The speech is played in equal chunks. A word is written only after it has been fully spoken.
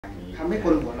ำให้ค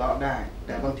นหัวเราะได้แ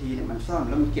ต่บางทีเนี่ยมันซ่อน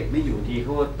แล้วมันเก็บไม่อยู่ทีเข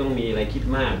าต้องมีอะไรคิด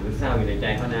มากหรือเศร้าอยู่ในใจ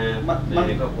เขานะใ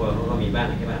นครอบครัวเขาก็มีบ้าง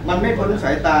ใช่ป่ะมันไม่พ้นส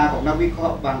ายตาของนักวิเครา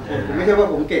ะห์บางคนผมไม่ใช่ว่า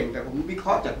ผมเก่งแต่ผมวิเคร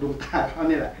าะห์จากดวงตาเขา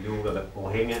เนี่ยแหละดูแบบโง่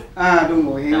เฮงอ่ะดูโ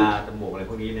ง่เฮงตาตมูกอะไร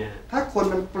พวกนี้นะถ้าคน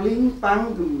มันปลิ้งปัง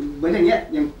เหมือนอย่างเงี้ย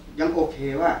ยังโอเค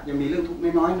ว่ายังมีเรื่องทุกข์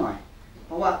น้อยหน่อยเ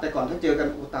พราะว่าแต่ก่อนถ้าเจอกัน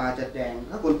ตาจะแดง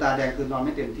ถ้าคนตาแดงคือนอนไ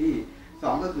ม่เต็มที่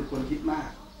2ก็คือคนคิดมาก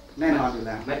แน่นอนอยู่แ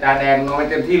ล้วไม่ตาแดงนอนไม่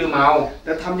เต็มที่หรือเมาแ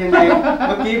ต่ทำยังไงเ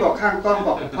มื่อกี้บอกข้างกล้องบ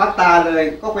อกควัดตาเลย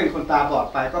ก็เป็นคนตาบอด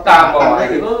ไปก็ตาบอดได้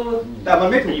อีกแต่มัน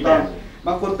ไม่ถูกต้องบ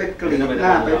างคนไปกรีดหน้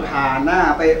าไปผ่าหน้า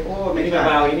ไปไม่ใช่เ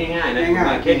บาๆนี่ง่ายๆนะ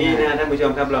แค่นี้นะท่านผู้ช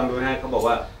มครับลองดูนะเขาบอก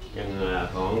ว่าอย่าง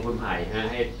ของคุณไผ่นะ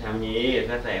ให้ทำนี้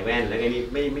ถ้าใส่แว่นแล้วก็นี่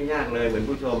ไม่ยากเลยเหมือน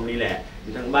ผู้ชมนี่แหละอ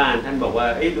ยู่ทั้งบ้านท่านบอกว่า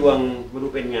ดวงไม่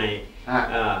รู้เป็นไง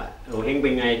โหเฮงเป็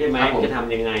นไงใช่ไหมจะท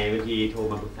ำยังไงบางทีโทร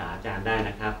มาปรึกษาอาจารย์ได้น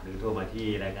ะครับหรือโทรมาที่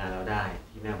รายการเราได้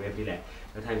ที่หน้าเว็บนี่แหละ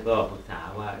แล้วท่านก็ปรึกษา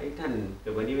ว่าท่านเกิ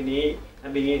ดวันนี้ท่า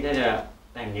นเป็นนี้ท่านจะ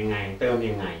แต่งยังไงเติม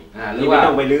ยังไงหรือว่าไม่ต้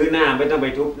องไปลื้อหน้าไม่ต้องไป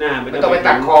ทุบหน้าไม่ต้องไป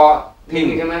ตัดคอทิ้ง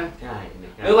ใช่ไหมใช่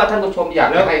หรือว่าท่านผู้ชมอยาก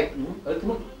ให้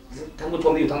ท่านผู้ช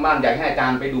มที่อยู่ทางบ้านอยากให้อาจา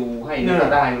รย์ไปดูให้ก็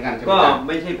ได้เหมือนกันก็ไ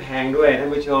ม่ใช่แพงด้วยท่าน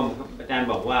ผู้ชมอาจารย์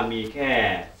บอกว่ามีแค่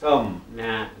ส้มนะ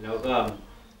ฮะแล้วก็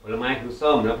ผลไม้คือ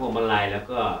ส้มแล้วพวงมาลัยแล้ว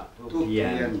ก็ทูบเทีย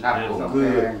นคื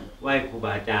อไหว้ครูบ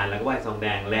าอาจารย์แล้วก็ไหว้ซองแด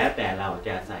งแล้วแต่เราจ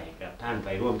ะใส่กับท่านไป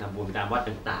ร่วมทำบุญตามวัด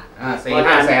ต่างๆ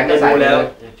4-5 แสนจะใส่แล้ว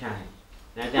ใช่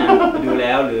อาจารย์ไปดูแ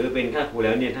ล้วหรือเป็นค่าครูแ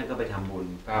ล้วเนี่ยท่านก็ไปทำบุญ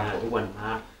ทุกวันพร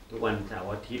ะทุกวันเสา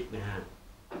ร์อาทิตย์นะฮะ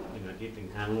1 อาทิตย์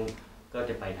1 ครั้งก็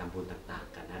จะไปทำบุญต่าง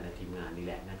ๆกันในทีมงานนี่แ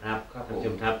หละนะครับท่านผู้ช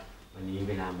มครับวันนี้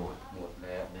เวลาหมดแ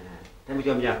ล้วนะฮะท่านผู้ช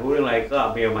มอยากรู้เรื่องอะไรก็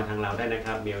เมลมาทางเราได้นะค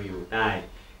รับเมลอยู่ใต้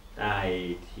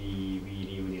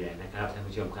ttvnewsนี่แหละนะครับท่าน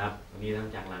ผู้ชมครับวันนี้ต้อง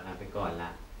จากลากันไปก่อนละ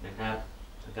นะครับ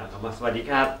กล่าวคำว่าสวัสดี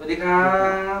ครับสวัสดีครั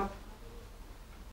บ